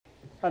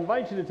I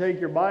invite you to take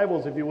your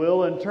Bibles, if you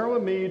will, and turn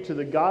with me to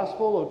the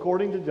Gospel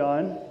according to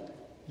John,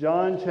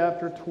 John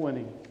chapter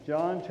 20.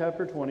 John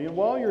chapter 20. And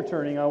while you're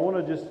turning, I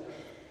want to just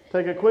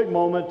take a quick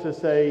moment to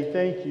say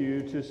thank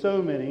you to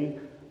so many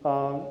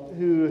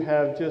who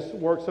have just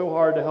worked so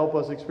hard to help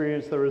us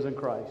experience the risen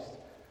Christ.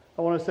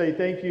 I want to say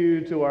thank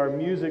you to our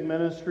music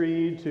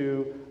ministry,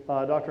 to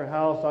Dr.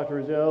 House, Dr.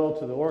 Rizal,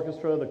 to the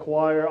orchestra, the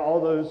choir,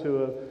 all those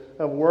who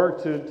have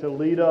worked to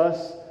lead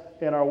us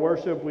in our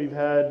worship. We've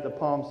had the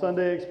Palm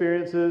Sunday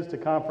experiences, to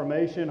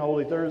confirmation,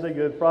 Holy Thursday,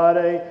 Good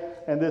Friday,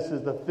 and this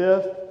is the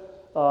fifth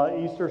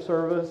Easter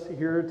service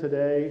here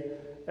today.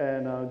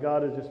 And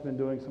God has just been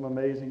doing some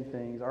amazing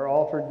things. Our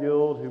altar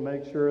guild, who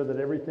makes sure that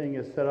everything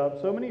is set up.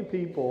 So many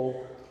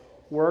people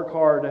work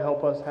hard to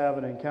help us have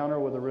an encounter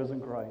with the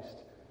risen Christ.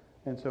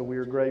 And so we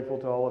are grateful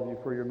to all of you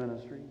for your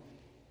ministry.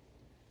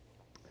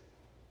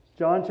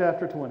 John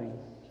chapter 20.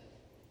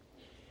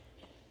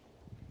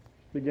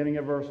 Beginning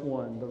at verse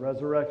 1, the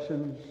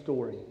resurrection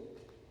story.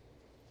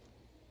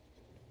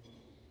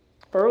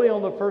 Early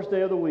on the first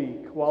day of the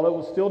week, while it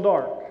was still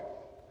dark,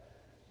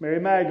 Mary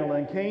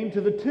Magdalene came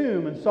to the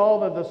tomb and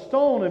saw that the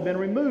stone had been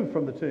removed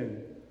from the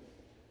tomb.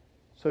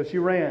 So she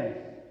ran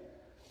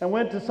and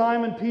went to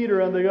Simon Peter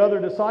and the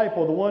other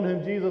disciple, the one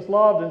whom Jesus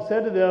loved, and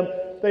said to them,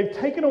 "They've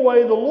taken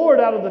away the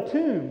Lord out of the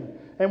tomb,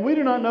 and we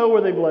do not know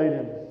where they've laid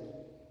him."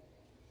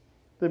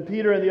 Then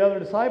Peter and the other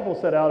disciple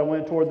set out and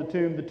went toward the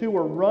tomb. The two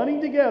were running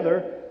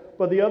together,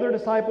 but the other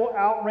disciple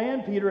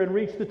outran Peter and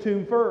reached the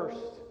tomb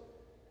first.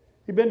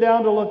 He bent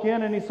down to look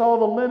in, and he saw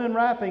the linen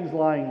wrappings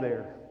lying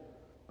there,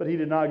 but he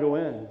did not go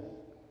in.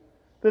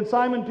 Then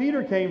Simon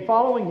Peter came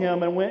following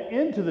him and went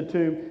into the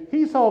tomb.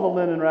 He saw the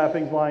linen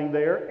wrappings lying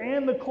there,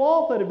 and the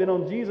cloth that had been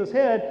on Jesus'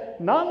 head,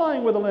 not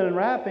lying with the linen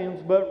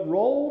wrappings, but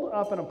rolled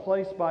up in a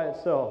place by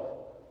itself.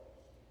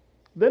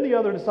 Then the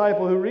other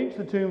disciple who reached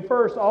the tomb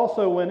first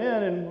also went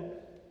in, and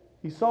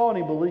he saw and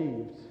he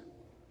believed.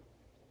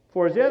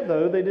 For as yet,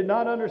 though, they did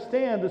not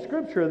understand the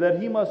scripture that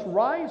he must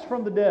rise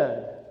from the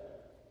dead.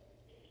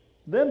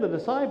 Then the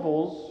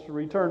disciples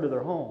returned to their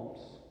homes.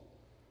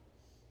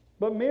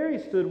 But Mary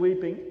stood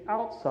weeping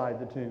outside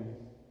the tomb.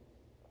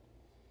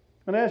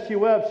 And as she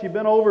wept, she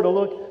bent over to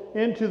look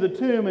into the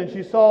tomb, and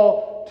she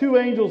saw two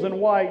angels in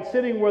white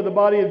sitting where the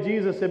body of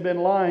Jesus had been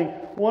lying,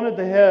 one at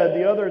the head,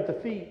 the other at the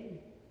feet.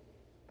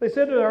 They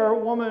said to her,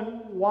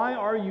 "Woman, why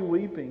are you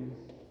weeping?"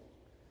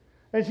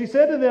 And she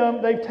said to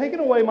them, "They've taken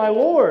away my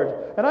Lord,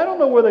 and I don't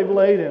know where they've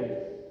laid him."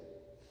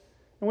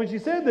 And when she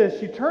said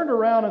this, she turned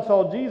around and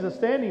saw Jesus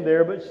standing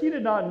there, but she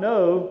did not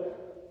know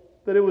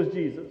that it was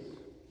Jesus.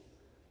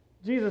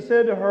 Jesus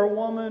said to her,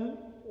 "Woman,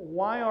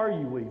 why are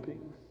you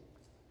weeping?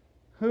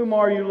 Whom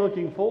are you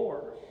looking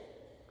for?"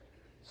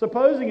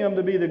 Supposing him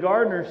to be the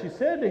gardener, she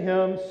said to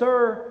him,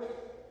 "Sir,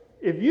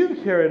 if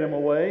you've carried him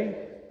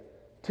away,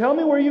 tell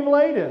me where you've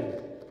laid him,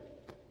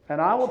 and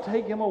I will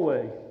take him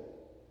away."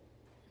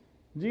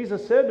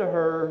 Jesus said to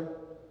her,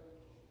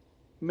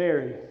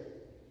 "Mary."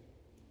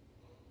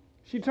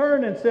 She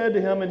turned and said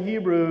to him in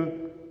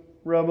Hebrew,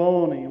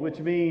 "Rabboni," which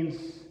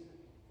means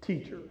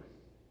teacher.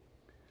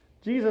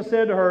 Jesus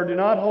said to her, "Do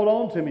not hold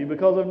on to me,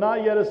 because I've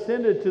not yet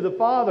ascended to the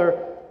Father,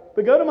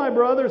 but go to my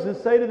brothers and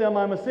say to them,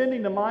 I'm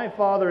ascending to my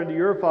Father and to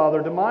your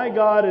Father, to my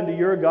God and to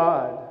your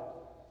God."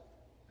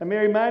 And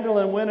Mary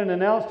Magdalene went and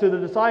announced to the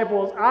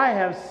disciples, "I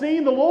have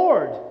seen the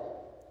Lord."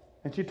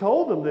 And she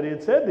told them that he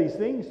had said these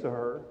things to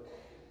her.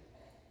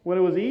 When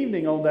it was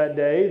evening on that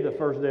day, the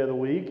first day of the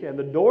week, and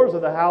the doors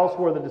of the house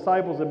where the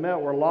disciples had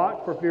met were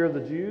locked for fear of the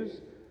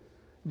Jews,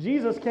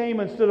 Jesus came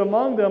and stood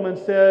among them and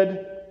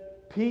said,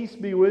 "Peace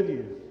be with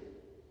you."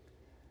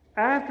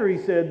 After he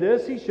said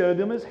this, he showed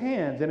them his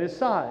hands and his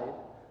side.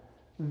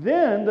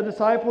 Then the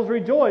disciples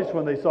rejoiced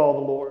when they saw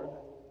the Lord.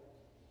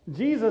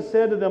 Jesus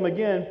said to them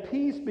again,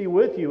 "Peace be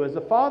with you. As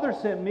the Father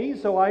sent me,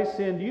 so I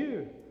send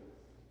you."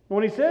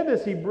 When he said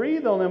this, he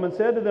breathed on them and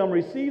said to them,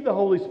 "Receive the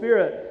Holy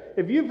Spirit.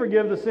 If you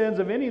forgive the sins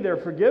of any, they're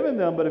forgiven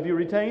them. But if you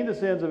retain the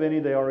sins of any,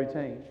 they are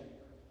retained."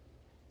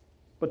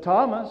 But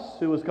Thomas,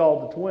 who was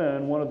called the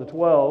twin, one of the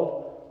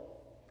 12,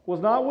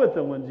 was not with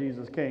them when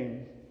Jesus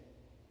came.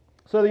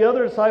 So the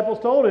other disciples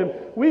told him,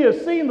 "We have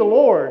seen the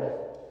Lord."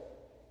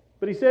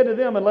 But he said to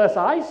them, "Unless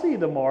I see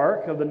the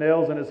mark of the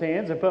nails in his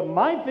hands and put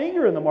my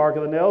finger in the mark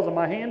of the nails and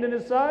my hand in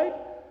his side,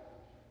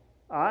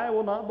 I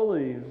will not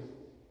believe."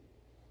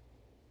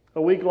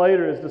 A week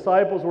later, his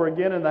disciples were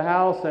again in the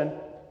house, and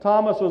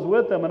Thomas was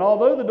with them. And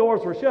although the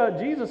doors were shut,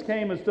 Jesus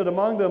came and stood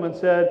among them and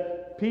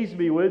said, "Peace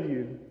be with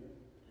you."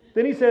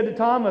 Then he said to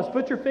Thomas,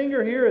 "Put your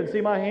finger here and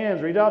see my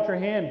hands. Reach out your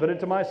hand, put it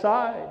to my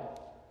side.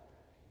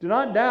 Do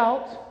not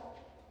doubt,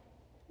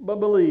 but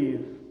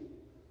believe."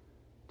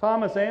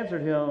 Thomas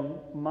answered him,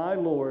 "My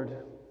Lord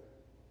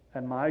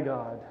and my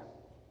God."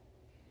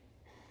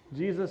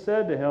 Jesus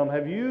said to him,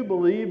 "Have you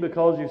believed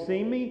because you've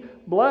seen me?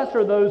 Blessed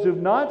are those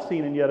who've not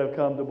seen and yet have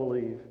come to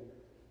believe."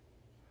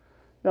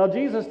 Now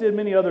Jesus did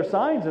many other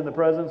signs in the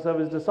presence of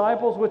his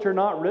disciples, which are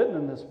not written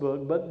in this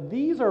book, but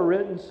these are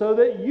written so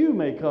that you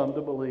may come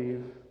to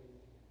believe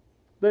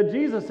that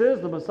Jesus is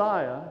the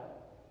Messiah,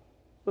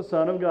 the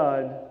Son of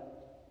God,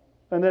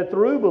 and that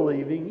through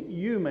believing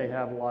you may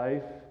have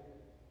life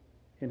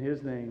in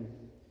His name.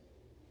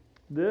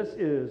 This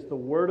is the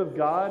Word of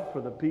God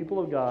for the people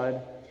of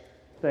God.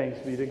 Thanks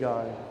be to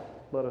God.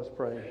 Let us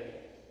pray.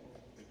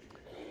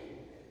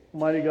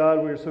 Almighty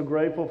God, we are so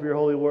grateful for your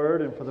holy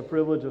word and for the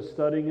privilege of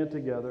studying it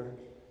together.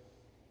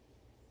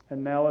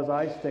 And now as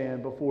I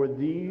stand before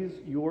these,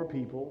 your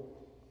people,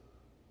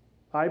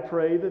 I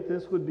pray that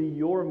this would be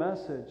your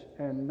message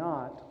and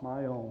not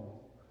my own.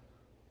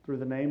 Through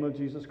the name of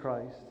Jesus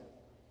Christ,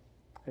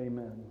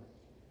 amen.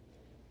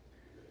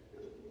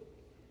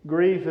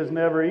 Grief is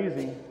never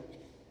easy.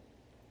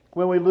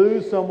 When we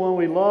lose someone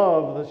we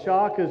love, the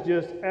shock is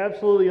just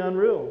absolutely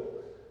unreal.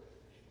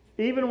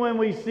 Even when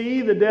we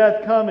see the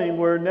death coming,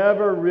 we're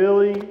never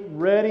really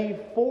ready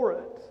for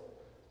it.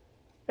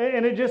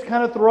 And it just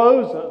kind of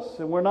throws us,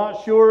 and we're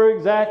not sure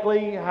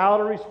exactly how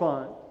to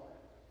respond.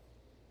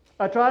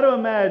 I try to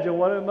imagine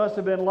what it must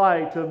have been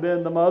like to have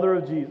been the mother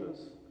of Jesus.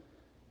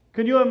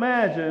 Can you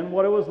imagine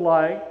what it was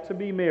like to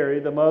be Mary,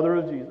 the mother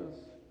of Jesus?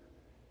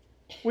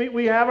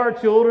 We have our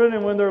children,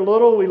 and when they're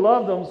little, we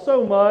love them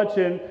so much,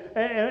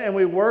 and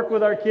we work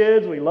with our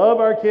kids, we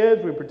love our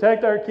kids, we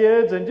protect our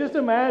kids, and just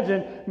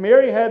imagine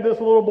Mary had this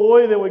little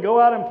boy that would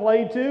go out and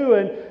play too,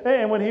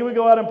 and when he would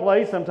go out and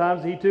play,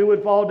 sometimes he too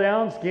would fall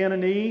down, skin a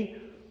knee.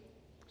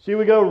 She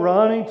would go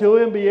running to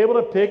him, be able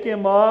to pick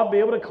him up, be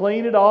able to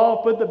clean it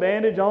off, put the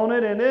bandage on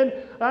it, and then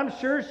I'm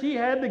sure she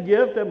had the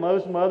gift that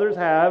most mothers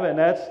have, and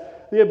that's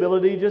the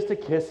ability just to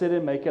kiss it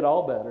and make it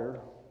all better.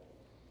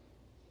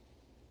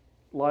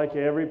 Like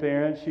every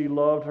parent, she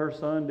loved her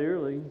son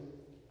dearly.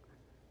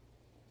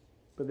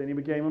 But then he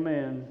became a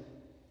man.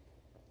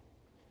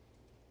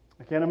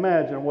 I can't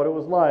imagine what it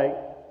was like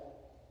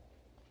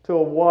to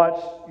watch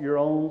your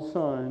own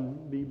son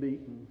be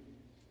beaten,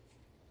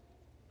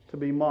 to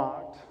be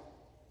mocked,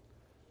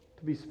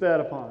 to be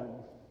spat upon,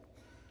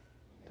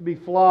 to be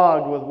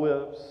flogged with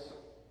whips,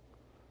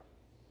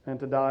 and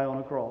to die on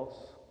a cross.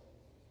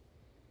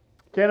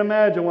 Can't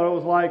imagine what it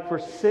was like for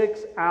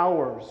 6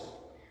 hours.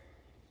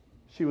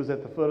 She was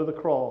at the foot of the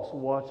cross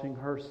watching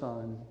her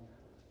son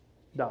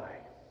die.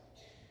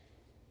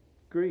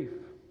 Grief.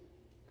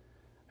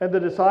 And the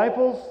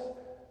disciples,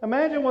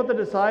 imagine what the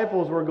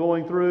disciples were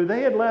going through.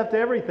 They had left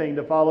everything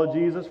to follow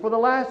Jesus. For the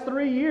last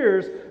 3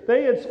 years,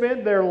 they had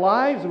spent their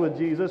lives with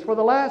Jesus. For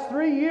the last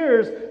 3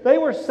 years, they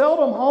were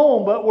seldom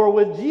home, but were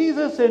with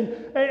Jesus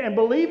and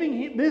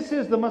believing this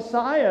is the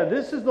Messiah.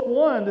 This is the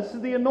one. This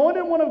is the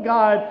anointed one of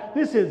God.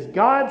 This is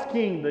God's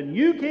King, the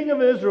new King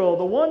of Israel,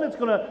 the one that's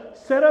going to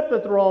set up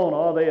the throne.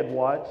 Oh, they had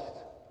watched.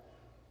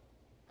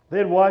 They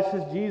had watched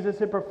as Jesus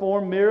had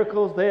performed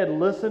miracles. They had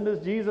listened as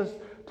Jesus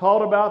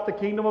taught about the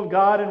kingdom of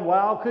God, and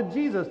wow, could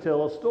Jesus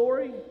tell a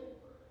story?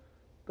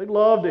 They'd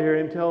love to hear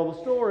him tell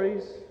the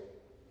stories.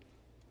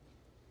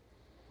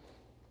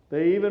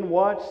 They even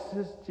watched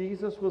as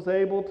Jesus was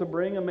able to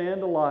bring a man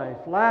to life.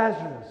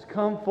 Lazarus,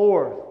 come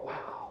forth.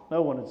 Wow,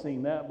 no one had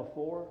seen that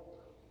before.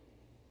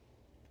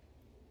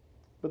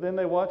 But then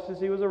they watched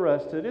as he was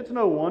arrested. It's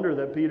no wonder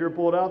that Peter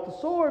pulled out the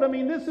sword. I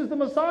mean, this is the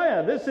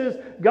Messiah. This is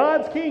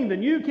God's King, the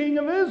new King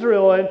of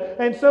Israel.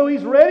 And so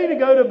he's ready to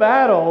go to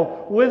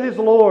battle with his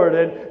Lord.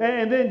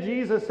 And then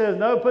Jesus says,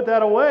 no, put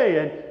that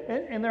away.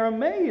 And they're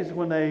amazed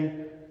when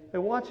they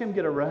watch him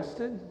get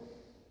arrested.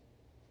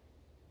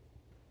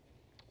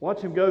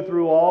 Watch him go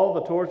through all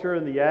the torture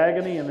and the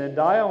agony and then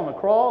die on the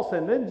cross.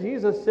 And then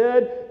Jesus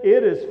said,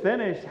 it is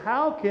finished.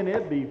 How can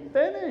it be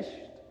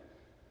finished?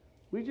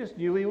 We just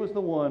knew he was the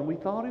one. We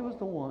thought he was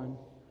the one.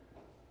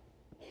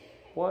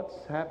 What's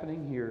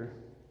happening here?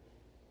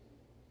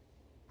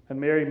 And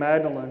Mary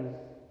Magdalene.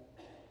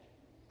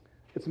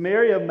 It's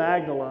Mary of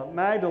Magdala.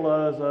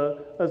 Magdala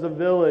is a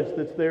village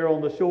that's there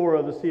on the shore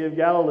of the Sea of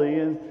Galilee,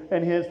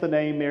 and hence the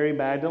name Mary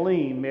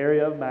Magdalene,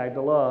 Mary of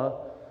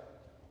Magdala.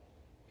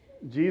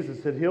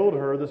 Jesus had healed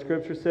her. The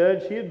scripture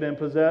said she had been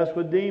possessed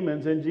with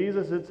demons, and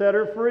Jesus had set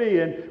her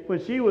free. And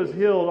when she was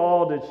healed,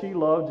 oh, did she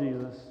love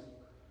Jesus.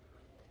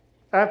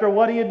 After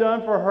what he had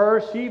done for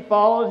her, she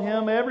followed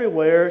him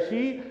everywhere.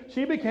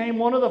 She became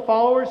one of the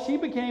followers. She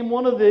became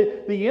one of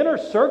the inner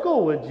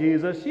circle with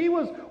Jesus. She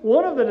was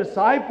one of the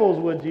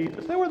disciples with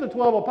Jesus. There were the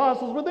 12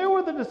 apostles, but there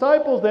were the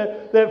disciples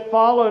that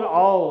followed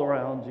all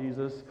around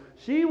Jesus.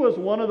 She was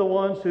one of the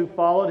ones who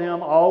followed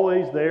him,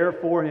 always there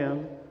for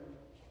him.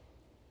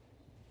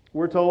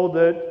 We're told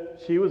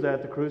that she was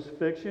at the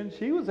crucifixion.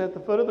 She was at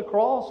the foot of the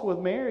cross with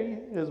Mary,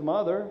 his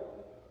mother.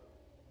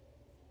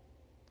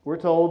 We're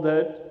told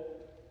that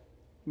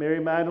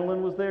Mary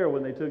Magdalene was there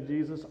when they took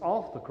Jesus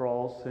off the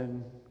cross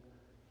and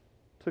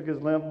took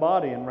his limp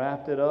body and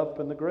wrapped it up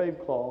in the grave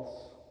cloths.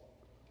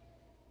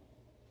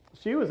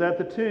 She was at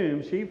the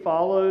tomb. She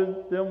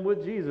followed them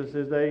with Jesus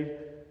as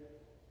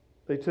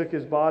they took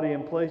his body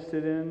and placed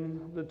it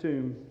in the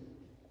tomb.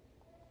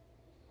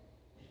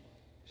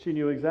 She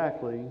knew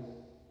exactly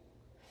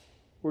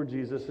where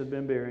Jesus had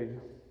been buried.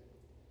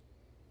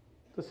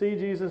 To see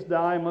Jesus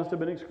die must have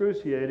been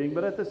excruciating,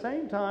 but at the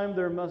same time,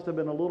 there must have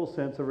been a little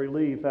sense of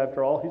relief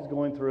after all he's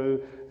going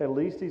through. At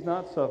least he's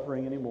not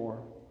suffering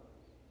anymore.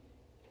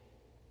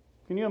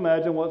 Can you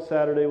imagine what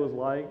Saturday was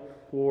like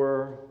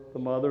for the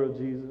mother of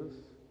Jesus,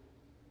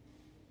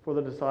 for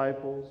the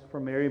disciples, for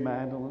Mary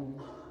Magdalene?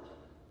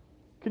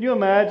 Can you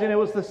imagine? It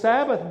was the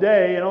Sabbath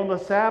day, and on the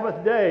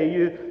Sabbath day,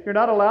 you're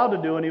not allowed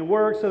to do any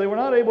work, so they were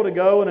not able to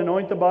go and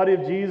anoint the body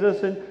of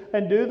Jesus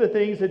and do the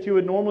things that you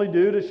would normally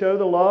do to show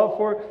the love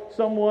for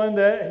someone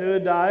who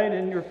had died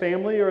in your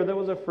family or that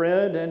was a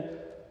friend. And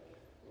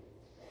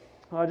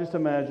I just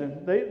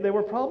imagine. They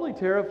were probably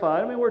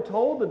terrified. I mean, we're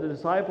told that the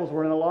disciples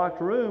were in a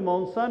locked room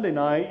on Sunday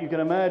night. You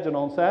can imagine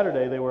on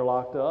Saturday they were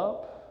locked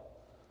up.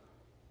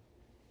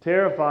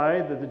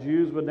 Terrified that the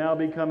Jews would now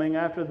be coming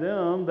after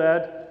them,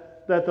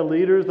 that the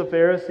leaders, the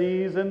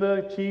Pharisees and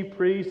the chief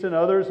priests and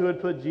others who had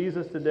put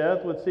Jesus to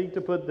death would seek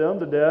to put them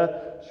to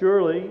death.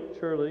 Surely.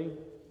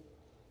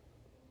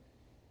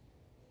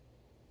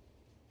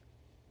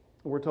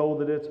 We're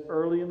told that it's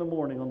early in the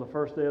morning on the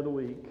first day of the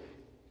week.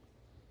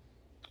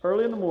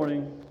 Early in the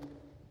morning,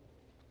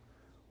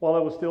 while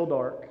it was still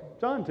dark.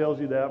 John tells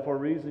you that for a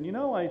reason. You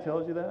know why he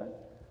tells you that?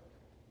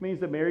 It means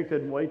that Mary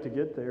couldn't wait to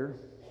get there.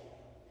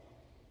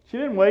 She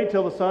didn't wait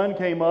till the sun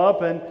came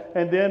up and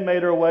then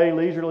made her way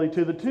leisurely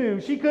to the tomb.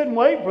 She couldn't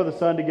wait for the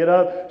sun to get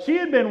up. She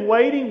had been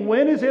waiting.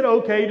 When is it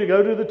okay to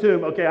go to the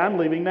tomb? Okay, I'm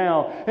leaving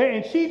now.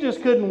 And she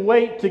just couldn't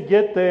wait to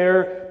get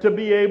there to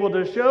be able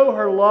to show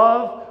her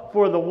love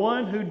for the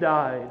one who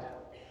died,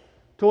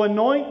 to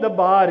anoint the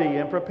body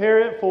and prepare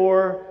it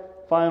for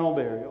final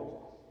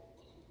burial.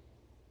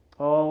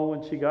 Oh,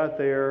 when she got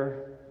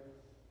there,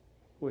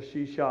 was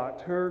she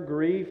shocked. Her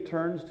grief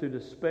turns to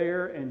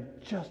despair in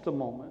just a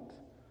moment.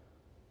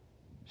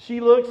 She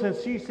looks and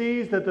she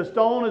sees that the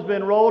stone has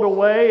been rolled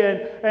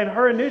away, and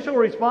her initial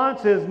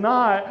response is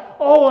not,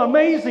 "Oh,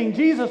 amazing,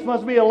 Jesus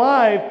must be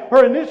alive."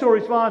 Her initial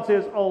response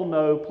is, "Oh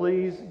no,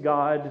 please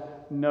God,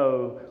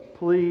 no.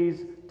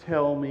 Please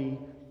tell me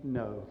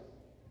no.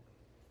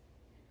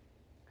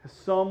 Has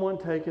someone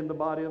taken the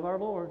body of our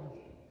Lord?"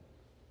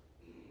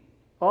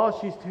 Oh,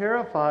 she's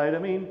terrified. I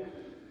mean,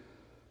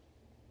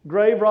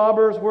 grave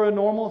robbers were a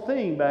normal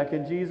thing back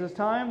in Jesus'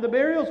 time. The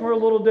burials were a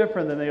little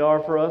different than they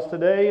are for us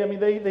today. I mean,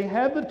 they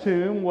had the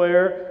tomb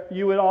where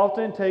you would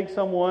often take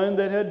someone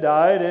that had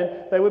died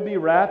and they would be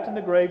wrapped in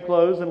the grave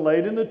clothes and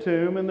laid in the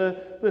tomb, and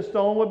the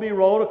stone would be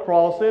rolled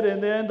across it,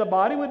 and then the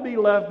body would be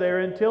left there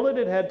until it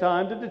had had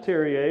time to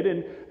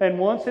deteriorate. And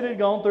once it had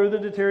gone through the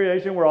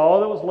deterioration where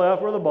all that was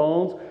left were the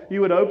bones,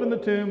 you would open the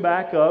tomb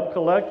back up,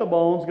 collect the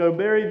bones, go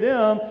bury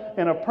them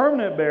in a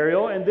permanent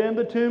burial, and then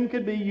the tomb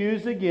could be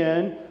used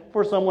again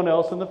for someone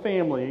else in the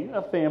family,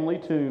 a family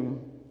tomb.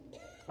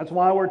 That's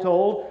why we're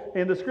told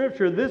in the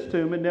Scripture this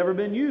tomb had never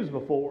been used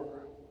before,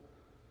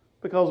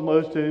 because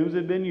most tombs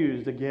had been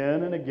used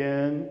again and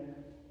again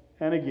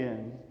and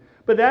again.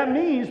 But that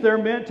means they're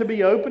meant to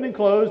be open and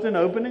closed and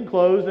open and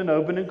closed and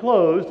open and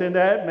closed, and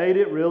that made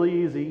it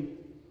really easy.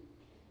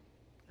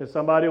 If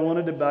somebody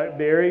wanted to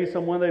bury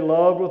someone they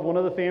loved with one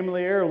of the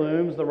family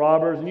heirlooms, the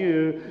robbers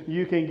knew,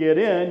 you can get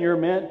in, you're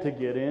meant to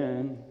get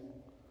in.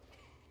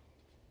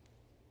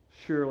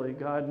 Surely,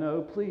 God,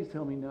 no, please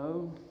tell me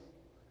no.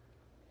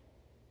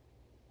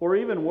 Or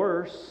even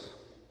worse,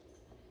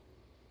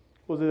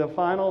 was it a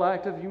final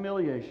act of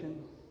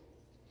humiliation?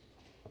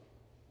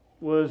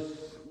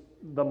 Was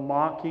the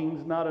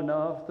mockings not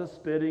enough? The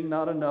spitting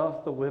not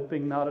enough? The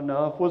whipping not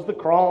enough? Was the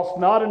cross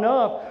not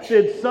enough?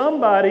 Did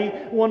somebody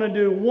want to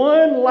do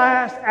one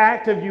last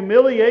act of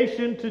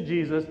humiliation to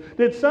Jesus?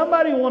 Did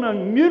somebody want to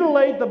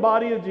mutilate the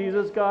body of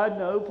Jesus? God,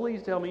 no,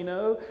 please tell me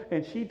no.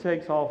 And she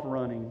takes off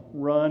running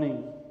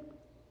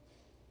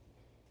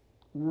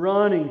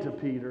to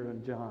Peter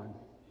and John.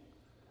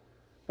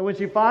 And when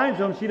she finds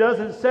them, she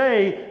doesn't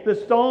say, "The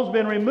stone's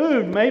been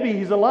removed, maybe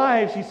he's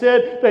alive." She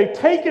said, "They've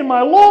taken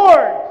my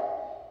Lord,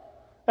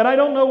 and I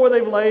don't know where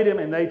they've laid him."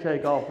 And they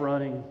take off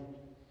running.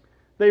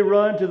 They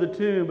run to the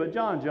tomb, but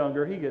John's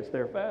younger. He gets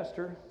there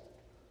faster.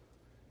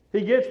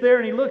 He gets there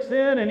and he looks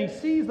in and he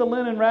sees the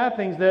linen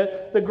wrappings,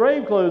 that the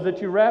grave clothes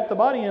that you wrap the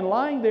body in,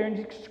 lying there, and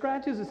he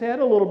scratches his head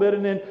a little bit.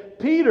 And then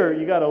Peter,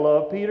 you got to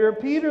love Peter.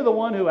 Peter, the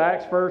one who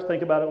acts first,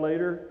 think about it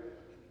later.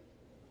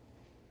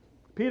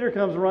 Peter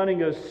comes running,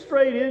 goes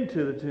straight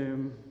into the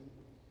tomb.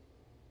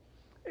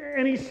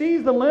 And he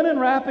sees the linen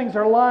wrappings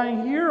are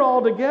lying here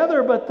all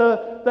together, but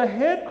the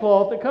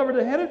headcloth that covered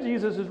the head of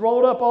Jesus is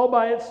rolled up all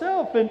by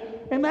itself.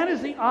 And that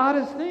is the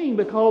oddest thing,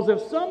 because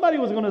if somebody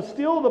was going to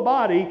steal the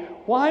body,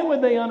 why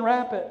would they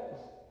unwrap it?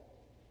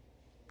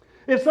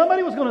 If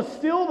somebody was going to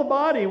steal the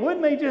body,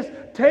 wouldn't they just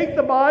take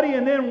the body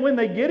and then when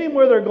they get him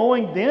where they're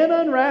going, then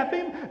unwrap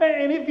him?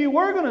 And if you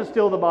were going to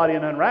steal the body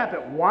and unwrap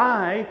it,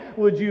 why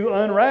would you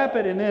unwrap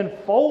it and then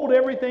fold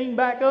everything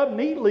back up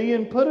neatly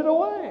and put it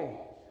away?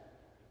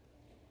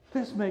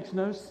 This makes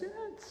no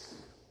sense.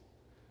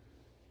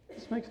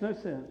 This makes no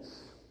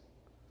sense.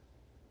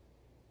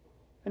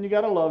 And you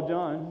got to love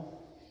John,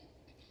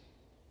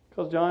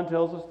 because John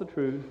tells us the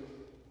truth.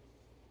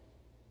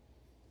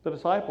 The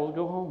disciples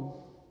go home.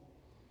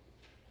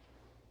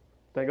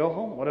 They go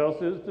home. What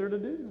else is there to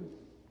do?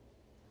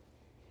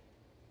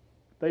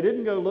 They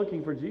didn't go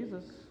looking for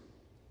Jesus.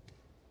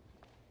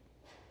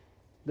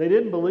 They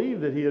didn't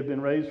believe that he had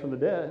been raised from the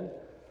dead.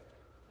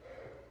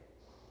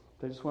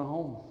 They just went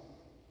home.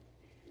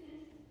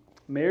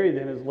 Mary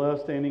then is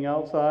left standing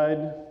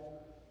outside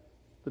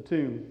the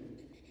tomb.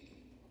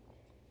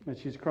 And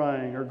she's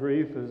crying. Her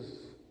grief is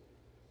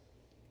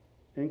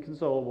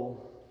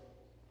inconsolable.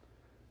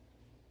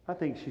 I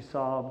think she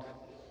sobbed.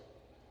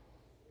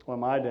 When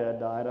my dad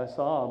died, I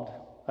sobbed.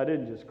 I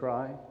didn't just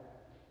cry.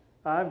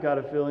 I've got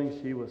a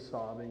feeling she was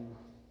sobbing.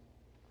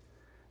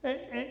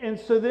 And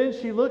so then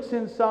she looks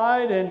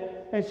inside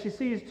and she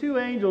sees two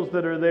angels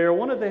that are there,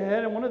 one at the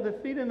head and one at the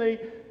feet, and they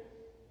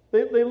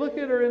look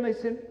at her and they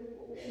said,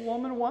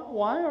 "Woman,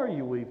 why are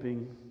you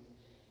weeping?"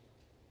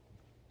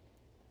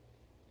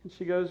 And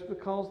she goes,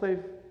 "Because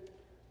they've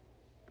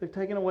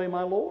taken away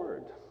my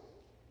Lord.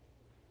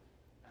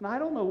 And I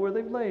don't know where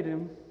they've laid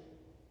him."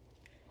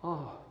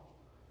 Ah,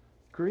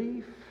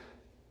 grief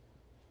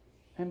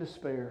and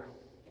despair.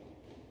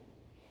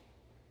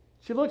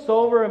 She looks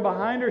over, and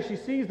behind her she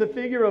sees the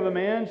figure of a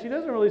man. She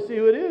doesn't really see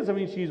who it is. I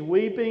mean, she's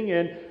weeping,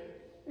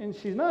 and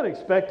she's not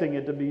expecting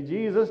it to be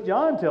Jesus.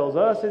 John tells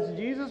us it's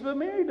Jesus, but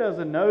Mary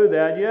doesn't know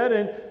that yet.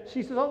 And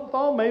she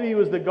thought maybe he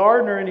was the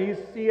gardener, and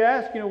he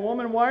asked,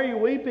 "Woman, why are you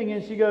weeping?"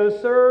 And she goes,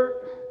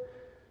 "Sir,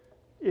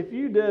 if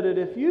you did it,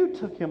 if you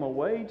took him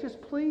away,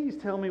 just please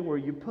tell me where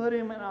you put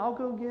him, and I'll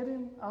go get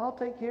him. I'll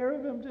take care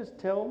of him. Just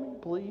tell me,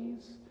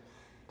 please.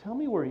 Tell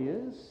me where he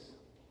is."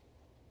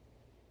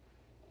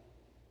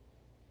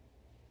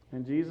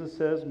 And Jesus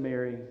says,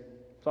 "Mary."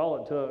 That's all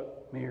it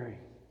took, Mary.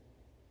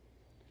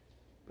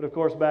 But of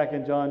course, back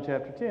in John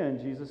chapter 10,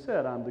 Jesus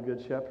said, "I'm the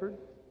good shepherd.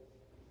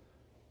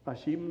 My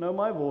sheep know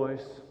my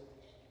voice.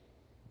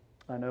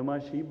 I know my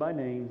sheep by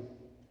name."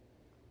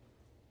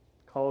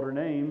 Called her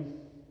name.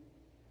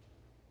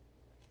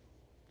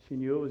 She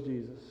knew it was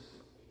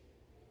Jesus.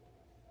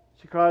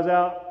 She cries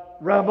out,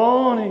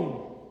 "Rabboni,"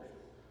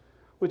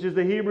 which is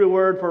the Hebrew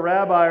word for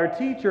rabbi or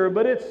teacher,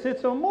 but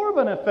it's a more of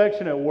an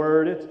affectionate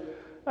word.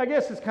 I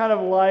guess it's kind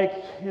of like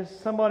if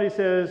somebody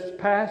says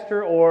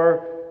pastor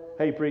or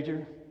hey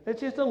preacher. It's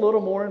just a little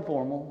more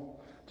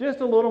informal, just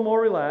a little more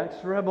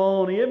relaxed.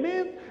 Rabboni. It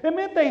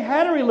meant they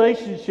had a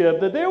relationship,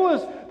 that there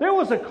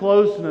was a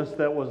closeness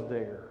that was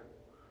there.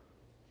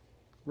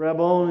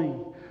 Rabboni.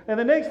 And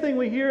the next thing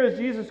we hear is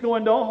Jesus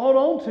going, "Don't hold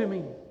on to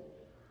me."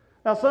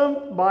 Now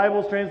some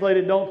Bibles translate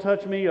it, "Don't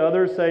touch me."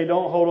 Others say,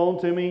 "Don't hold on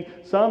to me."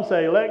 Some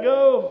say, "Let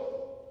go."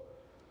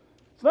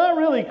 It's not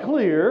really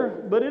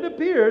clear, but it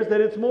appears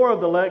that it's more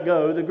of the let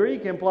go. The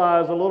Greek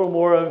implies a little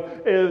more of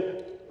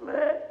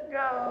let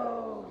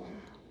go.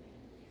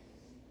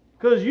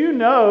 Because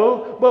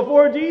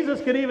before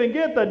Jesus could even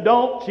get the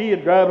don't, she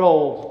had grabbed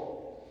hold.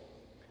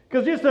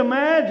 Because just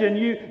imagine,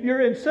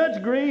 you're in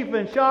such grief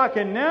and shock,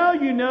 and now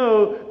you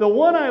know the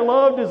one I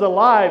loved is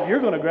alive. You're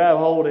going to grab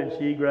hold, and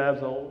she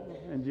grabs hold.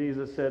 And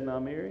Jesus said, "Now,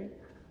 Mary,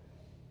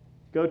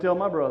 go tell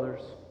my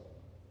brothers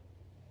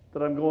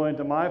that I'm going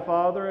to my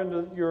Father and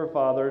to your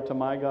Father, to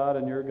my God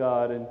and your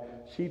God." And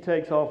she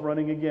takes off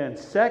running again.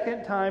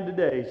 Second time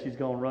today she's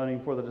gone running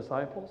for the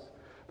disciples.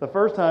 The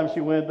first time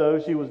she went, though,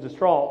 she was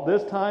distraught.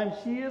 This time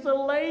she is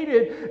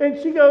elated. And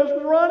she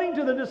goes running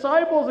to the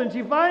disciples and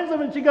she finds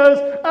them and she goes,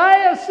 "I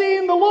have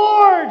seen the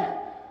Lord."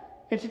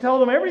 And she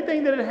told them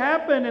everything that had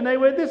happened. And they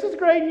went, "This is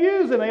great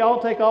news." And they all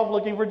take off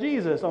looking for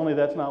Jesus. Only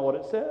that's not what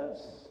it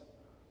says.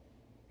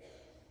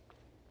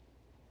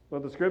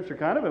 What the scripture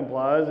kind of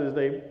implies is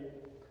they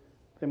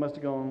must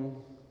have gone,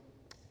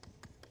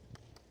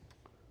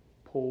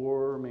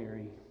 "Poor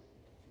Mary.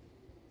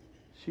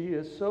 She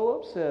is so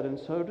upset and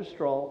so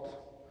distraught.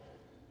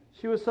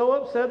 She was so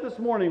upset this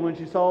morning when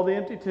she saw the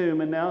empty tomb,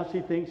 and now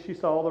she thinks she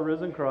saw the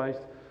risen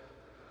Christ.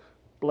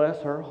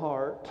 Bless her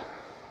heart."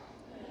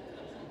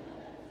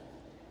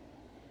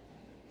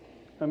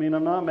 I mean,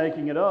 I'm not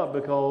making it up,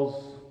 because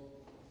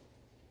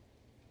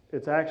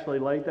it's actually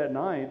late that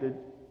night,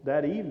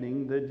 that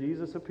evening, that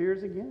Jesus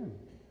appears again.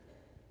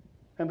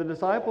 And the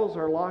disciples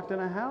are locked in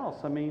a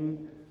house. I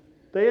mean,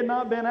 they had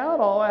not been out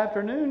all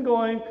afternoon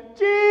going,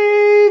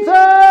 "Jesus!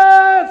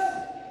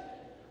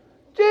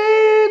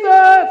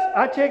 Jesus!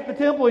 I checked the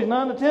temple, he's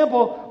not in the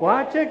temple. Well,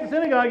 I checked the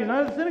synagogue, he's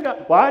not in the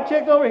synagogue. Well, I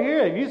checked over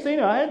here, have you seen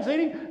him? I hadn't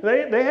seen him."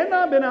 They had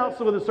not been out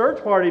with a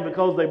search party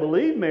because they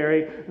believed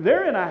Mary.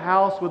 They're in a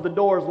house with the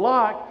doors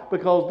locked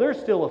because they're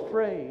still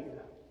afraid.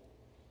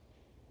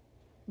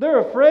 They're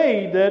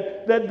afraid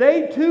that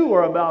they too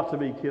are about to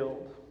be killed.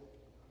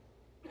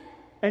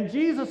 And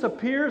Jesus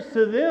appears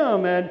to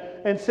them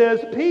and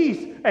says,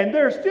 "Peace." And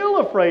they're still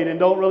afraid and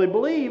don't really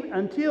believe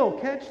until,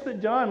 catch that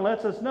John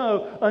lets us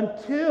know,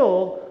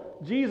 until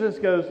Jesus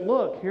goes,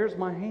 "Look, here's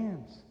my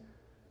hands.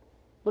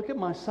 Look at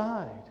my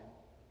side."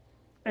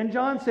 And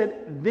John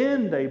said,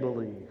 then they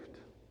believed.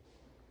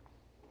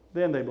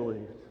 Then they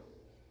believed.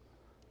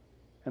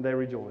 And they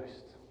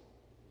rejoiced.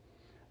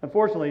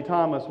 Unfortunately,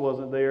 Thomas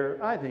wasn't there.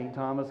 I think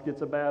Thomas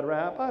gets a bad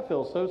rap. I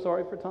feel so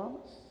sorry for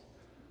Thomas.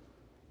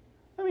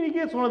 I mean, he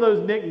gets one of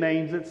those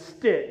nicknames that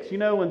sticks.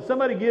 When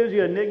somebody gives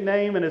you a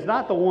nickname and it's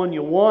not the one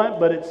you want,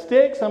 but it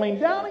sticks. I mean,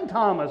 Doubting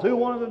Thomas, who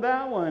wanted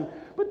that one?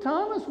 But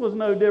Thomas was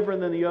no different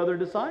than the other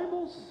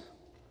disciples.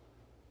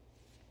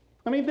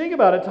 I mean, think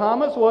about it.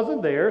 Thomas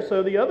wasn't there,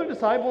 so the other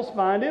disciples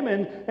find him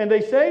and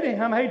they say to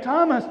him, "Hey,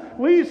 Thomas,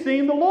 we've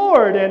seen the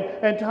Lord."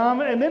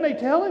 And then they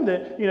tell him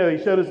that, he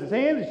showed us his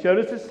hands, he showed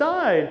us his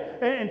side.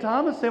 And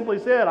Thomas simply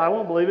said, "I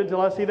won't believe it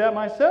until I see that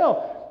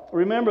myself."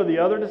 Remember the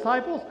other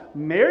disciples?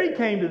 Mary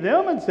came to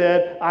them and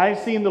said, "I've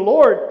seen the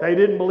Lord." They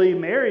didn't believe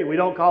Mary. We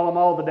don't call them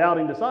all the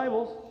doubting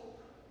disciples.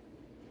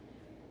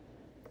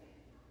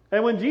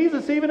 And when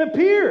Jesus even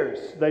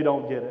appears, they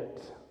don't get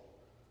it.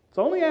 It's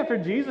only after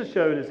Jesus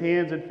showed his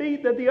hands and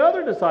feet that the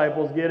other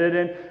disciples get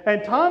it.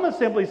 And Thomas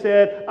simply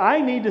said,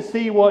 "I need to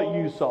see what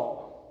you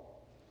saw."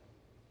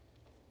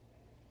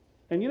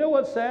 And you know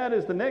what's sad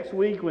is the next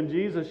week when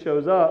Jesus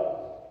shows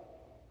up,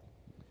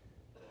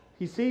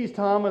 he sees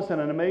Thomas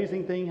and an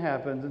amazing thing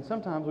happens, and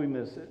sometimes we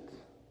miss it.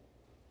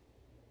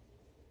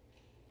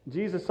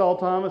 Jesus saw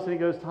Thomas and he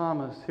goes,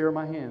 "Thomas, here are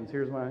my hands,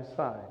 here's my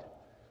side."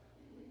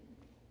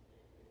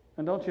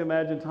 And don't you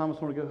imagine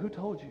Thomas wanted to go, "Who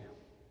told you?"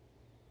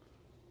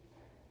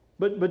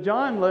 But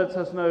John lets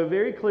us know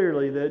very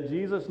clearly that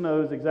Jesus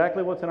knows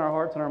exactly what's in our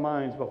hearts and our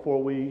minds before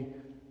we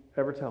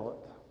ever tell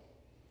it.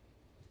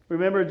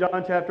 Remember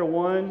John chapter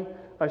 1?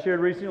 I shared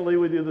recently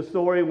with you the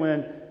story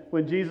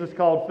when Jesus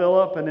called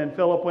Philip, and then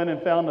Philip went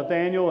and found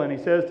Nathanael, and he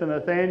says to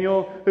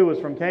Nathanael, who was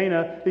from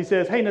Cana, he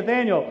says, "Hey,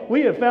 Nathanael,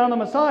 we have found the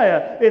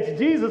Messiah. It's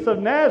Jesus of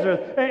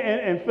Nazareth."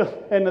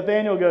 And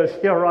Nathanael goes,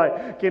 "Yeah,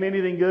 right. Can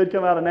anything good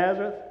come out of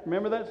Nazareth?"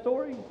 Remember that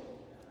story?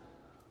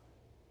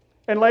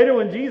 And later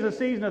when Jesus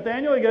sees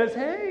Nathanael, he goes,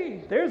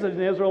 "Hey, there's an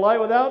Israelite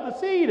without the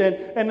seed."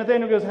 And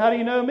Nathanael goes, "How do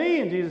you know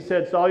me?" And Jesus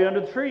said, "Saw you under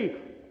the tree.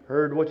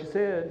 Heard what you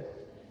said."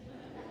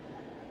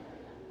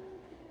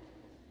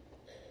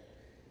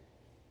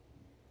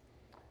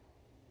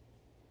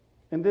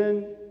 And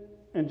then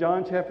in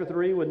John chapter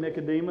 3 when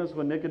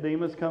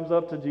Nicodemus comes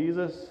up to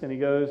Jesus and he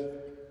goes,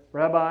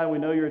 "Rabbi, we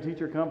know you're a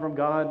teacher come from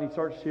God." And he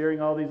starts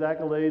sharing all these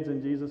accolades,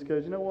 and Jesus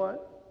goes, "You know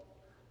what?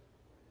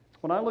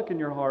 When I look in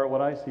your heart, what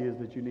I see is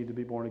that you need to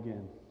be born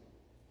again."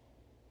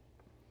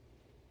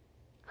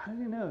 How do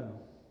you know?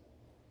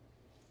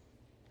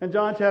 In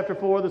John chapter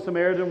 4, the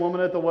Samaritan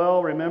woman at the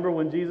well, remember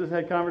when Jesus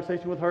had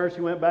conversation with her,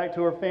 she went back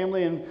to her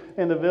family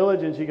in the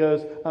village and she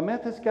goes, "I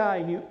met this guy,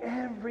 he knew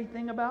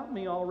everything about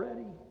me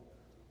already."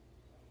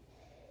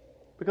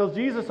 Because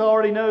Jesus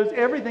already knows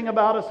everything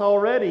about us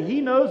already.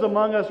 He knows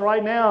among us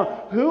right now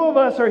who of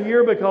us are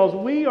here because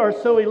we are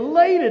so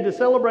elated to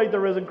celebrate the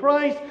risen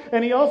Christ.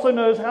 And He also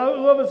knows who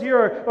of us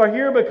here are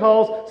here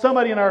because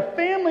somebody in our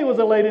family was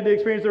elated to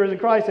experience the risen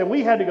Christ and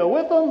we had to go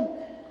with them.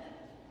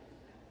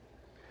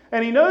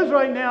 And He knows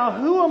right now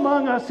who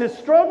among us is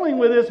struggling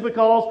with this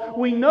because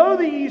we know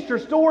the Easter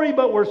story,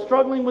 but we're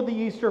struggling with the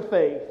Easter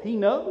faith. He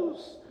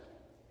knows.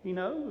 He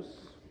knows.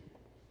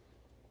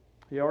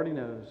 He already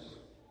knows.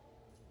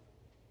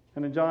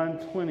 And in John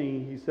 20,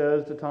 He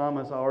says to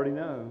Thomas, "I already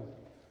know.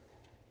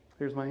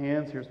 Here's my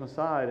hands, here's my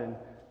side."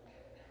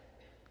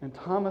 And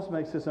Thomas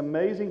makes this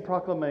amazing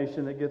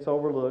proclamation that gets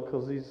overlooked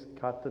because he's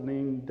got the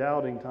name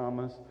Doubting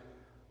Thomas.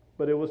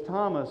 But it was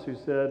Thomas who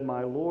said,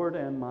 "My Lord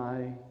and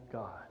my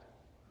God."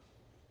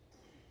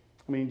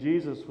 I mean,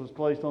 Jesus was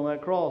placed on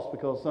that cross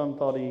because some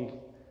thought He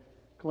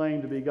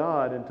claimed to be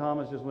God. And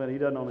Thomas just went, "He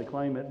doesn't only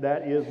claim it,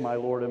 that is my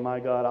Lord and my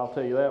God. I'll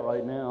tell you that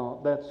right now.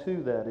 That's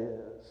who that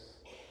is.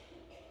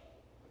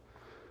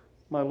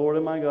 My Lord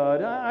and my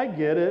God." I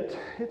get it.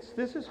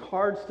 This is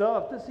hard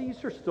stuff. This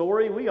Easter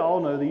story, we all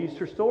know the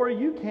Easter story.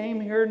 You came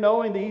here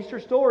knowing the Easter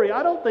story.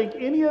 I don't think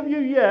any of you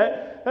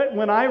yet,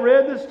 when I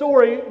read this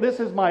story, this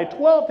is my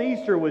 12th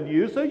Easter with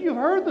you, so you've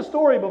heard the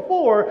story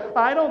before.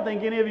 I don't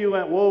think any of you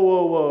went, "Whoa,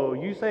 whoa, whoa.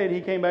 You said He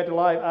came back to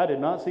life. I did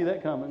not see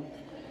that coming."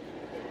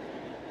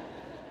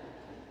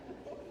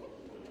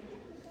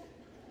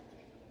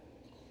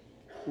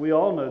 We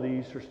all know the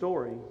Easter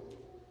story.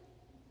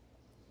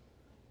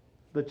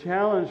 The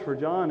challenge for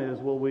John is,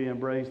 will we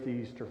embrace the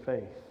Easter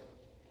faith?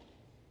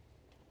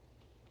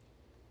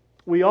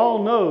 We all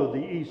know the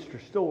Easter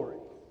story.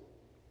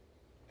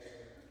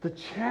 The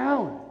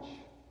challenge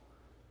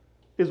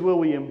is, will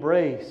we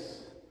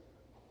embrace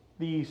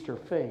the Easter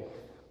faith?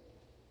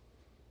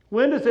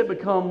 When does it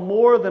become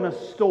more than a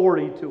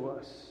story to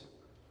us,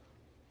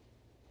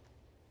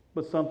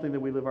 but something that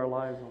we live our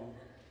lives on?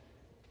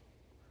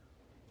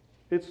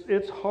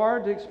 It's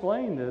hard to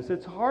explain this.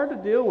 It's hard to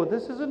deal with.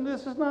 This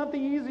is not the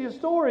easiest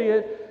story.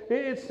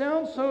 It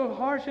sounds so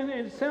harsh and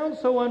it sounds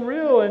so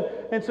unreal.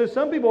 And so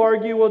some people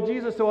argue, well,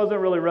 Jesus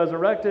wasn't really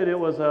resurrected. He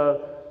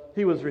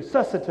was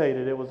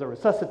resuscitated. It was a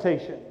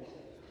resuscitation.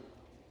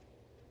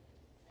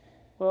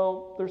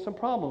 Well, there's some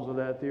problems with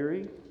that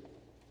theory.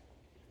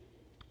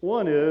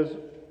 One is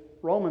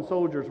Roman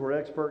soldiers were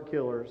expert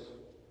killers.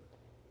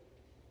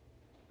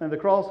 And the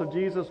cross of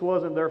Jesus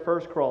wasn't their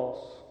first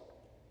cross.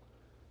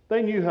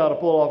 They knew how to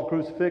pull off a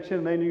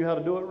crucifixion. They knew how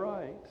to do it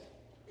right.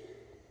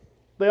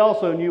 They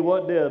also knew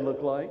what dead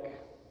looked like.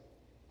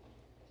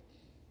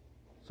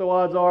 So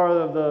odds are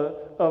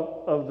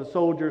of the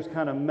soldiers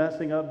kind of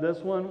messing up this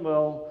one,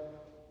 well,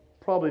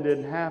 Probably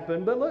didn't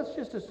happen, but let's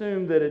just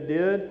assume that it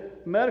did.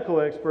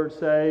 Medical experts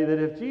say that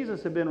if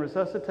Jesus had been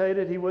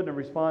resuscitated, he wouldn't have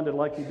responded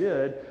like he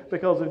did,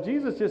 because if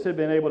Jesus just had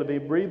been able to be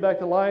breathed back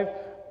to life,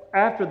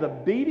 after the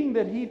beating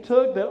that he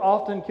took that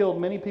often killed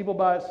many people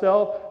by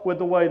itself, with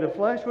the way the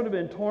flesh would have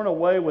been torn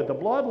away, with the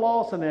blood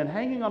loss and then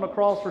hanging on a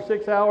cross for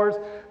 6 hours,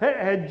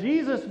 had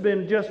Jesus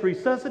been just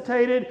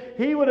resuscitated,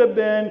 he would have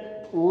been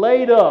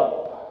laid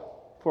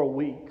up for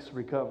weeks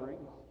recovering.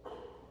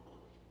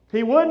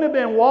 He wouldn't have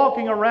been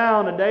walking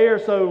around a day or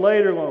so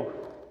later going,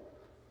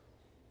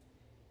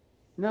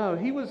 no,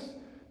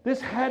 this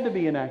had to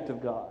be an act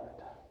of God.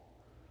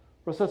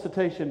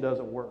 Resuscitation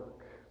doesn't work.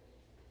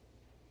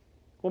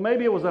 Well,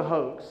 maybe it was a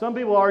hoax. Some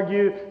people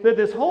argue that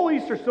this whole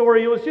Easter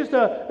story, it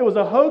was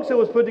a hoax that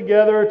was put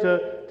together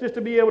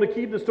to be able to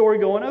keep the story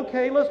going.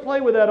 Okay, let's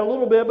play with that a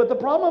little bit. But the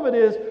problem of it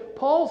is,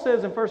 Paul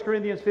says in 1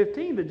 Corinthians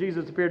 15 that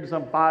Jesus appeared to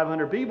some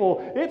 500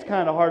 people. It's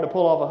kind of hard to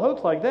pull off a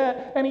hoax like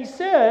that. And he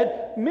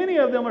said many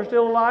of them are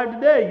still alive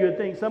today. You'd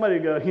think somebody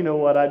would go, you know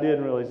what, I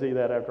didn't really see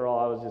that after all.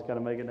 I was just kind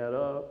of making that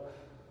up.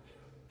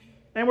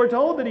 And we're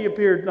told that he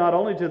appeared not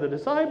only to the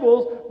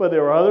disciples, but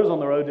there were others on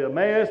the road to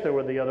Emmaus. There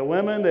were the other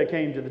women that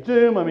came to the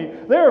tomb. I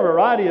mean, there are a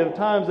variety of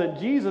times that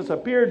Jesus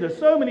appeared to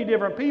so many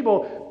different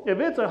people. If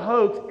it's a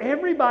hoax,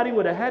 everybody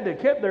would have had to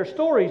keep their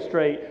story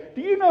straight.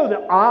 Do you know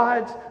the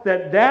odds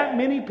that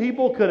many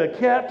people could have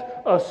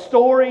kept a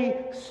story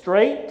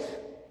straight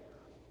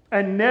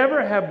and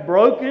never have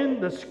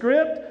broken the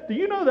script? Do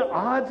you know the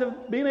odds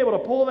of being able to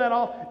pull that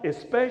off?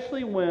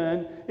 Especially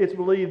when it's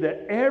believed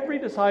that every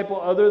disciple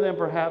other than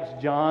perhaps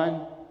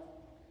John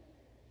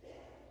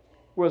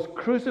was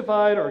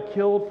crucified or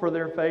killed for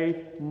their faith,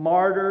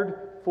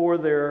 martyred for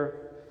their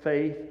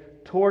faith,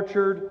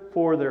 tortured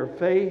for their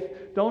faith.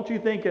 Don't you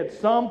think at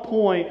some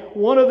point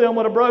one of them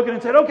would have broken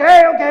and said,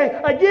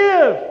 okay, I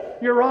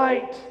give. You're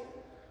right.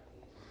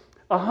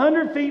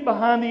 100 feet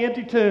behind the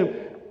empty tomb,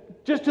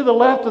 just to the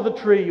left of the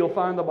tree, you'll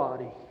find the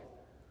body.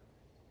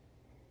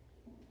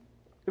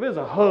 If it was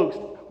a hoax,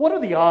 what are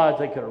the odds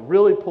they could have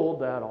really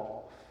pulled that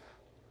off?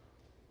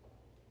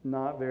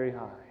 Not very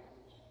high.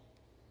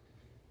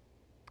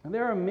 And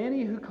there are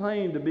many who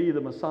claim to be the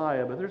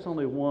Messiah, but there's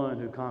only one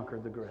who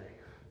conquered the grave.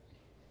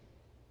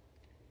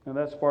 And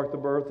that sparked the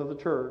birth of the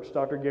church.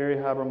 Dr. Gary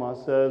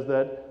Habermas says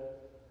that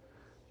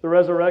the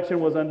resurrection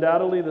was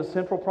undoubtedly the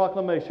central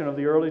proclamation of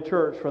the early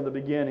church from the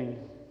beginning.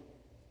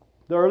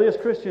 The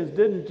earliest Christians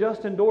didn't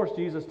just endorse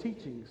Jesus'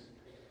 teachings,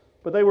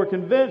 but they were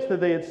convinced that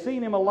they had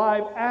seen him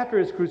alive after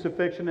his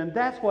crucifixion, and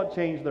that's what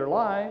changed their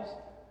lives,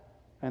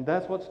 and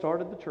that's what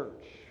started the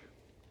church.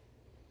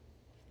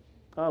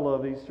 I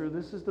love Easter.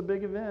 This is the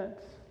big event.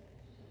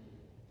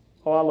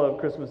 Oh, I love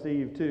Christmas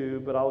Eve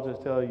too, but I'll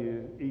just tell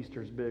you,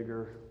 Easter's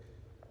bigger.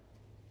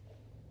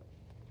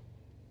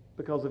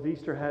 Because if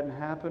Easter hadn't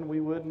happened,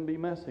 we wouldn't be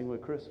messing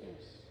with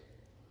Christmas.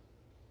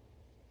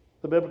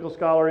 The biblical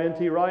scholar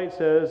N.T. Wright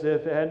says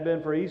if it hadn't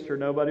been for Easter,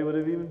 nobody would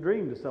have even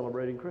dreamed of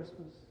celebrating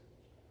Christmas.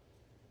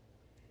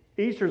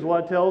 Easter is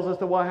what tells us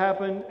that what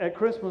happened at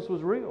Christmas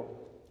was real.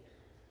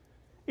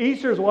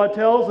 Easter is what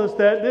tells us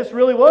that this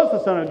really was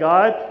the Son of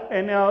God,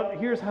 and now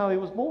here's how he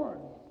was born.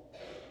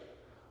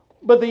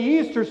 But the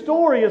Easter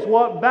story is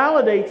what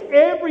validates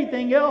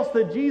everything else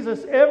that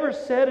Jesus ever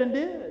said and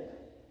did.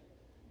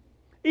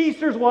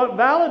 Easter is what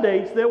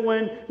validates that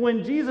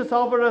when Jesus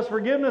offered us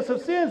forgiveness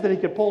of sins, that he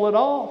could pull it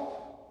off.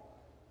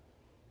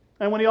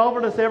 And when he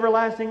offered us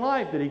everlasting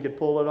life, that he could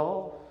pull it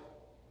off.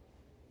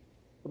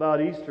 Without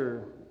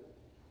Easter,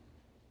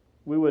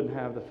 we wouldn't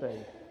have the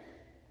faith.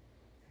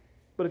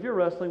 But if you're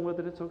wrestling with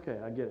it, it's okay.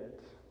 I get it.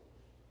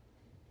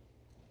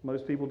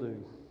 Most people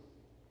do.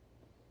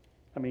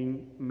 I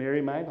mean,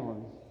 Mary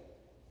Magdalene.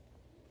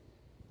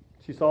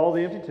 She saw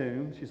the empty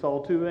tomb. She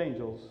saw 2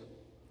 angels.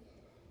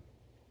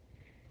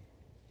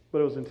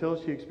 But it was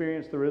until she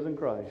experienced the risen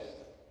Christ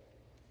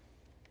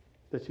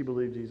that she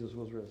believed Jesus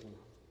was risen.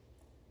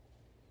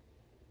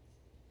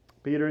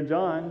 Peter and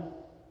John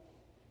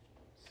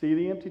see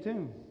the empty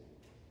tomb.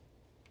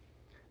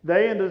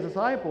 They and the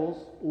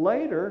disciples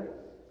later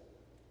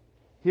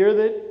hear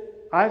that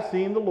I've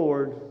seen the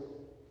Lord,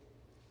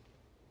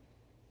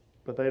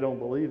 but they don't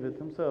believe it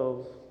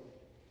themselves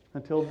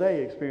until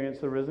they experience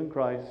the risen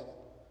Christ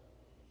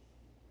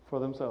for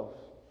themselves.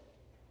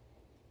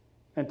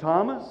 And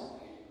Thomas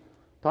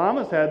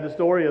had the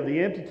story of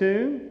the empty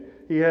tomb.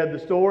 He had the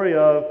story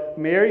of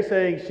Mary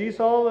saying she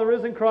saw the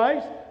risen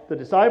Christ, the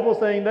disciples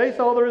saying they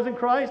saw the risen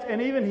Christ,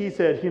 and even he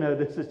said,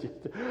 this is just,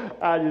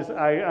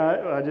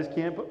 I just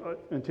can't,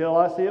 until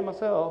I see it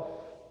myself,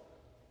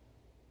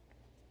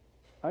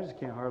 I just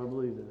can't hardly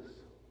believe this.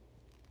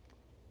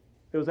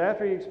 It was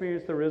after he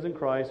experienced the risen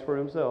Christ for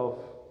himself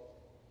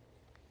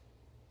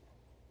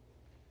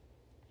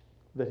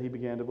that he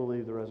began to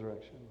believe the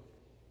resurrection.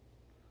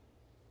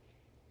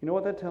 You know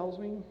what that tells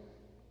me?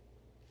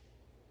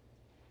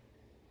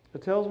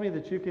 It tells me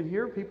that you can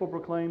hear people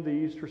proclaim the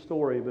Easter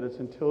story, but it's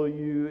until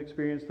you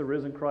experience the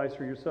risen Christ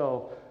for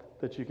yourself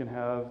that you can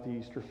have the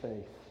Easter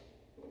faith.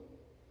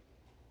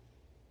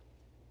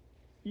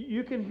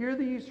 You can hear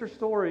the Easter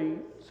story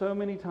so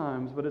many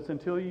times, but it's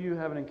until you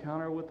have an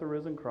encounter with the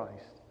risen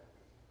Christ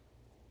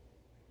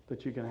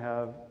that you can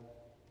have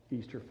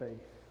Easter faith.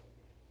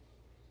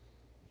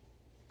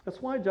 That's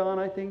why John,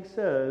 I think,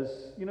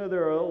 says,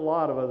 there are a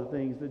lot of other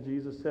things that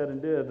Jesus said and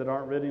did that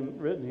aren't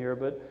written here,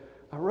 but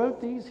I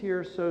wrote these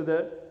here so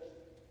that,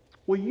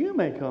 you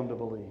may come to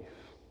believe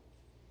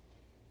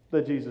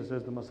that Jesus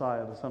is the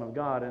Messiah, the Son of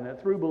God, and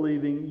that through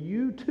believing,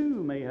 you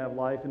too may have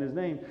life in His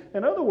name.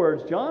 In other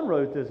words, John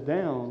wrote this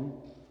down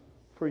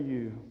for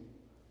you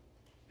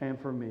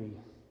and for me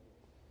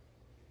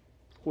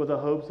with the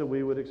hopes that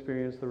we would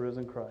experience the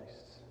risen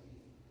Christ.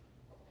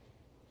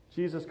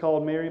 Jesus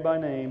called Mary by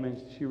name,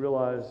 and she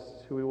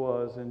realized who He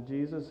was. And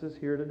Jesus is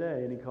here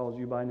today, and He calls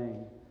you by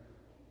name.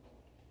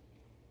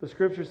 The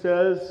Scripture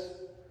says,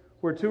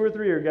 where 2 or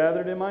 3 are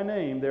gathered in my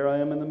name, there I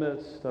am in the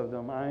midst of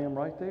them. I am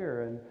right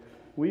there. And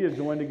we have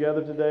joined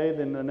together today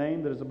in the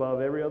name that is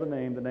above every other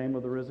name, the name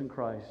of the risen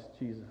Christ,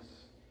 Jesus.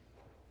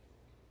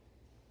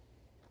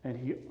 And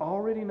He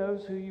already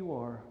knows who you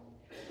are.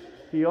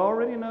 He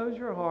already knows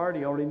your heart.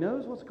 He already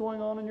knows what's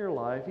going on in your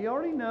life. He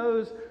already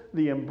knows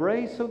the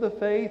embrace of the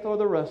faith or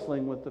the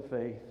wrestling with the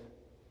faith.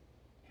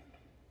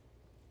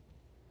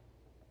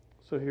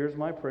 So here's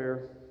my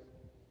prayer.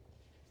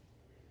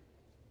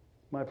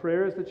 My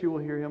prayer is that you will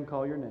hear Him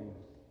call your name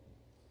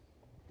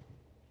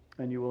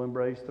and you will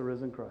embrace the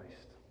risen Christ.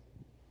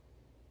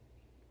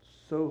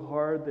 So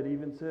hard that He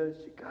even says,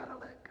 you got to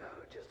let go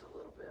just a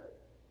little bit.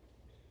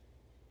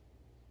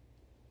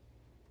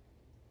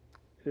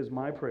 It is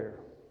my prayer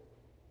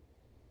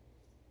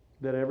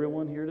that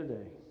everyone here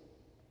today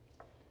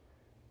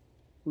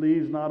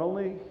leaves not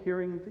only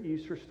hearing the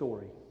Easter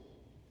story,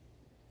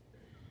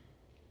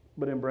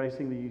 but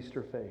embracing the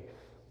Easter faith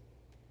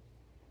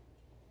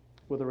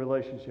with a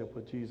relationship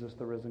with Jesus,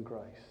 the risen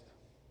Christ.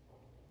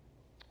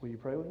 Will you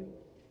pray with me?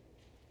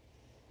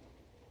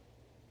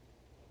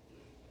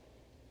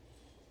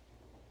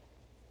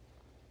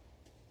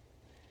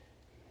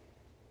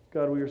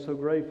 God, we are so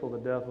grateful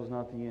that death was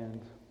not the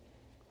end.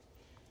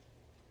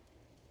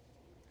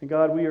 And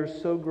God, we are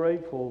so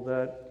grateful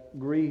that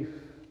grief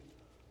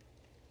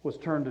was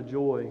turned to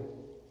joy,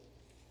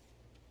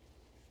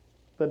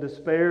 that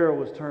despair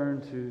was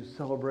turned to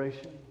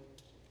celebration,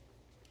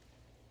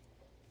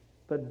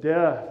 that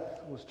death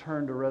was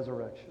turned to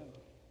resurrection,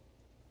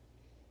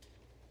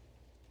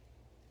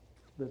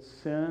 that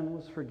sin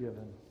was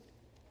forgiven,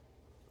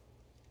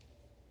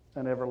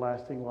 and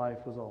everlasting life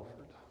was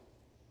offered.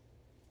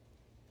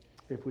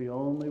 If we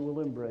only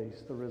will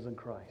embrace the risen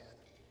Christ.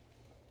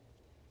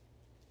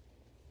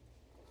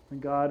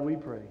 And God, we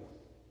pray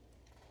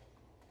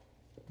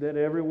that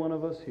every one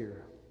of us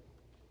here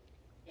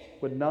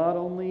would not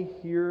only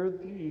hear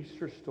the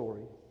Easter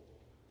story,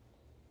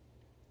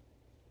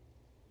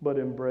 but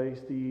embrace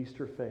the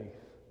Easter faith.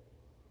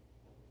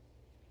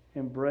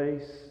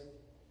 Embrace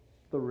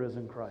the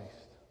risen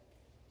Christ.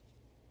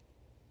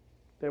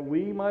 That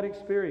we might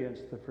experience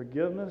the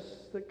forgiveness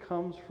that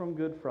comes from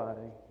Good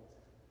Friday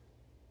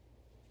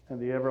and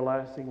the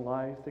everlasting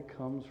life that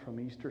comes from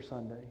Easter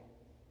Sunday.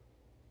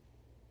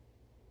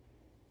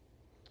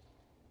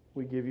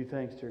 We give you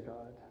thanks, dear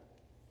God,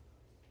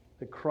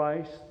 that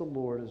Christ the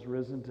Lord is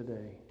risen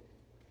today,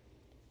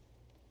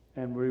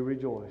 and we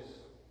rejoice.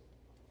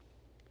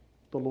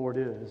 The Lord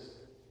is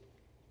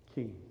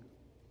King.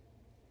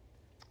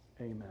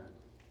 Amen.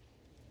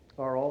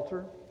 Our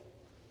altar,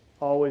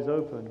 always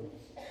open,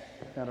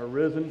 and a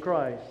risen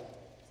Christ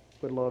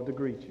would love to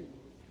greet you.